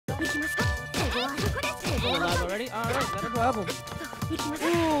We're live already? Alright, not a problem.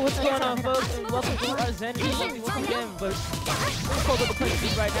 Ooh, what's going on, folks? And welcome to our Xanadu again. But we're cold up the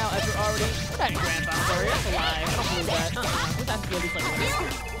places right now as we're already. That ain't grandfather, sorry. That's a lie. I don't believe that. This has to be at least like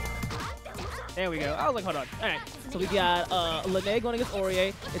one. There we go. I was like, hold on. Alright. So we got Linne going against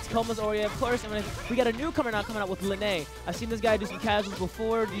Orie. It's Coma's Orie, of course. And we got a newcomer now coming out with Linne. I've seen this guy do some casuals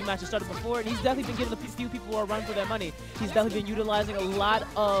before. These matches started before. And he's definitely been giving a few people a run for their money. He's definitely been utilizing a lot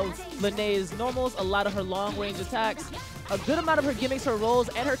of Linne's normals, a lot of her long-range attacks, a good amount of her gimmicks, her rolls,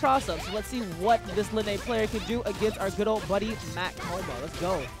 and her cross-ups. So let's see what this Linne player can do against our good old buddy, Matt Coma. Let's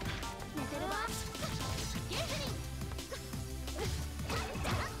go.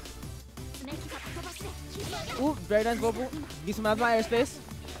 Ooh, very nice bubble. Need some out of my airspace.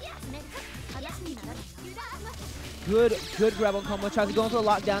 Good grab on Coma. Tries to go into the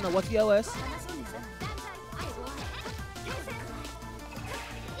lockdown. Now what's the OS?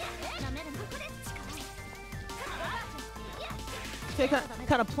 Okay,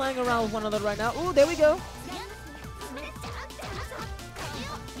 kind of playing around with one another right now. Ooh, there we go.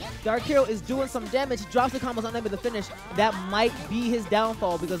 Darkhero is doing some damage, drops the combos on them with the finish. That might be his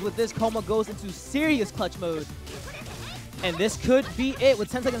downfall because with this, Coma goes into serious clutch mode. And this could be it.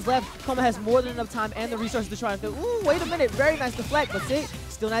 With 10 seconds left, Coma has more than enough time and the resources to try and fill. Ooh, wait a minute. Very nice deflect, but see,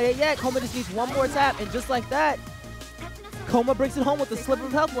 still not it yet. Coma just needs one more tap, and just like that, Coma brings it home with a sliver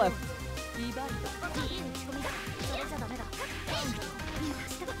of health left.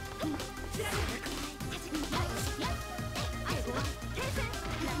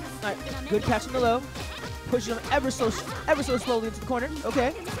 Alright, good catch on the low. Pushes him ever so slowly into the corner.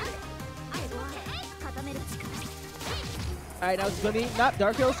 Okay. Alright, now it's gonna be not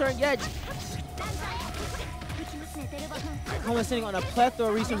Darkhero's turn yet. Coma's sitting on a plethora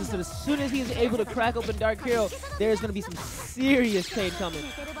of resources, so as soon as he's able to crack open Darkhero, there's gonna be some serious pain coming.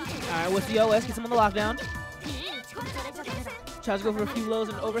 Alright, with the OS, gets him on the lockdown. Tries to go for a few lows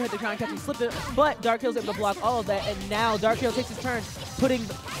and overhead to try and catch him slip it, but Darkhero's able to block all of that, and now Darkhero takes his turn, putting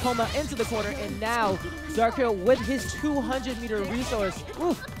Coma into the corner, and now Darkhero with his 200-meter resource.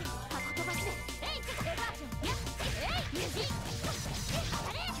 Oof.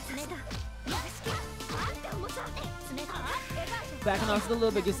 Backing off just a little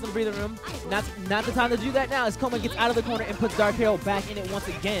bit, gets some breathing room. Not the time to do that now as Coma gets out of the corner and puts Darkhero back in it once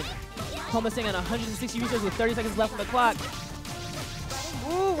again. Coma staying on 160 resources with 30 seconds left on the clock.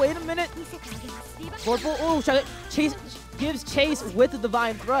 Ooh, wait a minute. Vorpal, ooh, chase, gives chase with the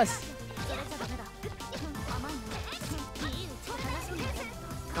Divine Thrust.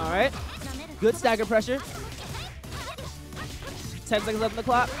 Alright. Good stagger pressure. 10 seconds left on the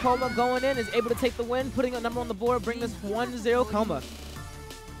clock. Coma going in, is able to take the win, putting a number on the board, bring this 1-0 Coma.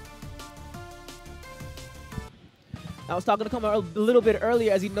 I was talking to Coma a little bit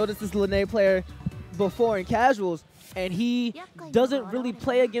earlier as he noticed this Linne player before in casuals, and he doesn't really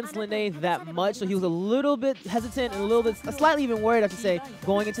play against Linne that much, so he was a little bit hesitant and a little bit, slightly even worried, I should say,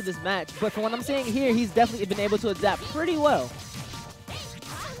 going into this match. But from what I'm seeing here, he's definitely been able to adapt pretty well.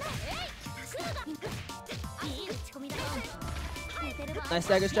 Nice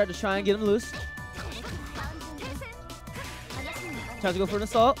stagger start to try and get him loose. Tries to go for an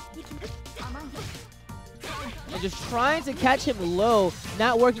assault. And just trying to catch him low,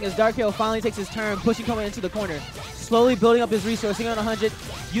 not working as Darkhero finally takes his turn, pushing Coma into the corner. Slowly building up his resource, sitting on 100,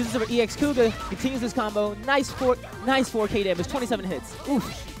 uses her EX Kuga, continues his combo. Nice 4K damage, 27 hits.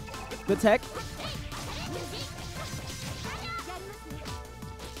 Oof. Good tech.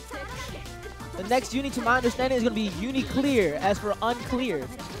 The next uni, to my understanding, is going to be uni clear, as for unclear.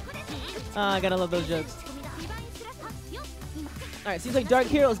 I gotta love those jokes. Alright, seems like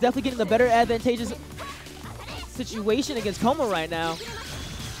Darkhero is definitely getting the better advantageous situation against Coma right now.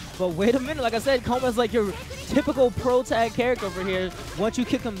 But wait a minute, like I said, Coma's like your typical pro tag character over here. Once you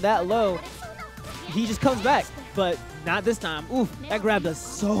kick him that low, he just comes back. But not this time. Oof, that grab does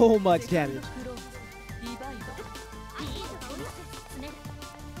so much damage.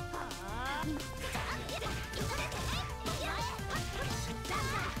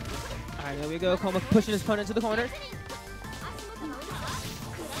 Alright, there we go. Coma pushing his opponent to the corner.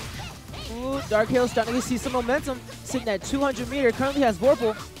 Ooh, Darkhero starting to see some momentum. Sitting at 200 meter. Currently has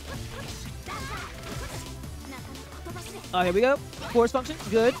Vorpal. Oh, here we go. Force function.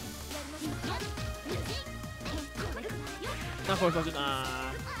 Good. Not force function.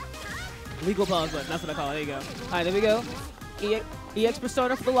 Legal pause button. That's what I call it. There you go. All right, there we go. EX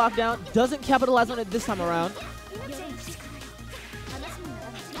Persona for the lockdown. Doesn't capitalize on it this time around.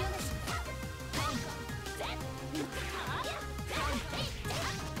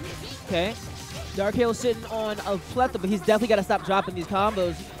 Okay. Darkhero sitting on a plethora, but he's definitely got to stop dropping these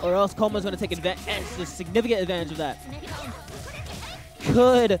combos, or else Coma's going to take a significant advantage of that.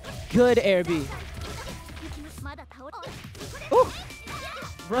 Good air B. Ooh.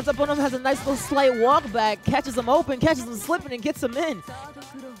 Runs up on him, has a nice little slight walk back, catches him open, catches him slipping, and gets him in.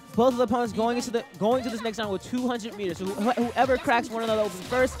 Both of the opponents going to this next round with 200 meters. So whoever cracks one another open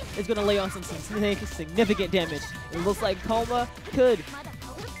first is going to lay on some significant damage. It looks like Coma could.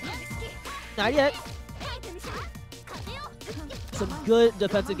 Not yet. Some good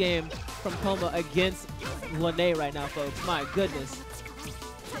defensive game from Coma against Linne right now, folks. My goodness.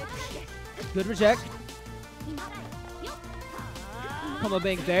 Good reject. Coma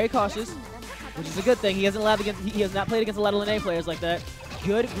being very cautious, which is a good thing. He has not played against a lot of Linne players like that.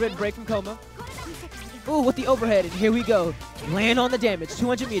 Good grid break from Coma. Ooh, with the overhead, and here we go. Land on the damage.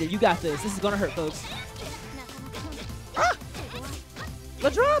 200 meter. You got this. This is gonna hurt, folks. Ah! The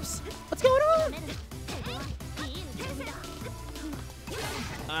drops. What's going on?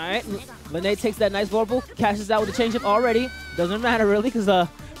 All right, Linne takes that nice vorpal, cashes out with the changeup already. Doesn't matter really, because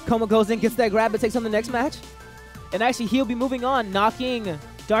Coma goes in, gets that grab, and takes on the next match. And actually, he'll be moving on, knocking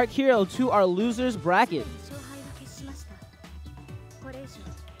Darkhero to our losers bracket.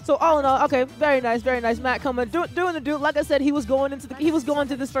 So all in all, okay, very nice, very nice. Matt Coma doing the do. Like I said, he was going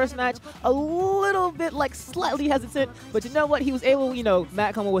to this first match a little bit like slightly hesitant, but you know what? He was able, you know,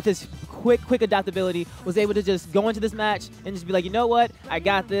 Matt Coma with his quick adaptability was able to just go into this match and just be like, you know what? I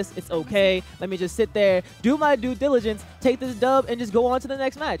got this. It's okay. Let me just sit there, do my due diligence, take this dub, and just go on to the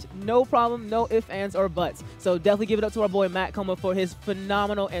next match. No problem, no ifs, ands, or buts. So definitely give it up to our boy Matt Coma for his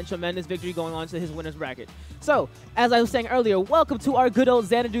phenomenal and tremendous victory going on to his winner's bracket. So, as I was saying earlier, welcome to our good old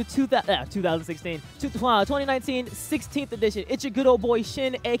Xanadu 2019 16th edition. It's your good old boy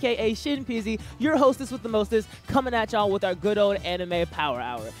Shin, aka Shin Peasy, your hostess with the mostest, coming at y'all with our good old anime power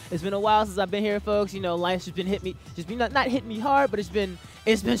hour. It's been a while since I've been here, folks. You know, life's just been not hitting me hard, but it's been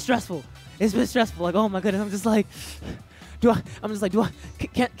stressful. It's been stressful. Like, oh my goodness, I'm just like,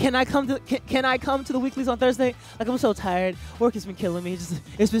 can I come to the weeklies on Thursday? Like, I'm so tired. Work has been killing me.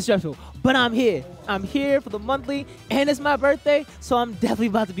 It's been stressful. But I'm here. I'm here for the monthly, and it's my birthday, so I'm definitely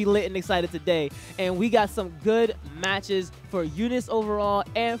about to be lit and excited today. And we got some good matches for UNIST overall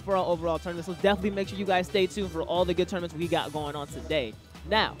and for our overall tournament. So definitely make sure you guys stay tuned for all the good tournaments we got going on today.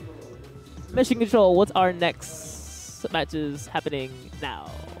 Now, Mission Control, what's our next matches happening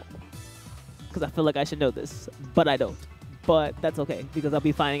now? Because I feel like I should know this, but I don't. But that's okay, because I'll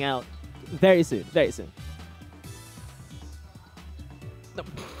be finding out very soon, very soon. No.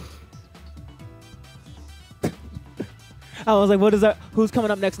 I was like, what is that? Who's coming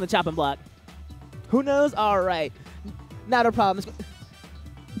up next in the chopping block? Who knows? All right. Not a problem.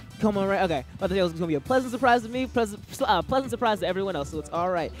 Come on, right? Okay. But it was going to be a pleasant surprise to me, pleasant surprise to everyone else, so it's all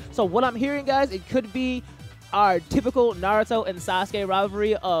right. So what I'm hearing, guys, it could be our typical Naruto and Sasuke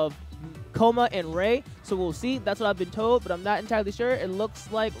rivalry of Coma and Ray, so we'll see. That's what I've been told, but I'm not entirely sure. It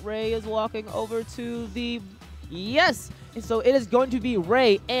looks like Ray is walking over to the... Yes! And so it is going to be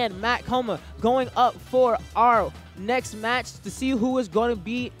Ray and Matt Coma going up for our next match to see who is going to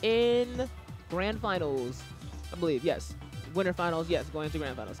be in Grand Finals. I believe, yes. Winter Finals, yes. Going into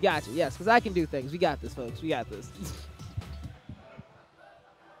Grand Finals. Gotcha, yes, because I can do things. We got this, folks. We got this.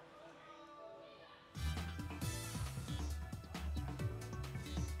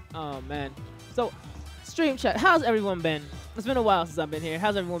 Oh, man. So, stream chat, how's everyone been? It's been a while since I've been here.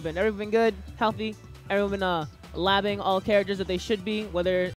 How's everyone been? Everyone been good? Healthy? Everyone been labbing all characters that they should be, whether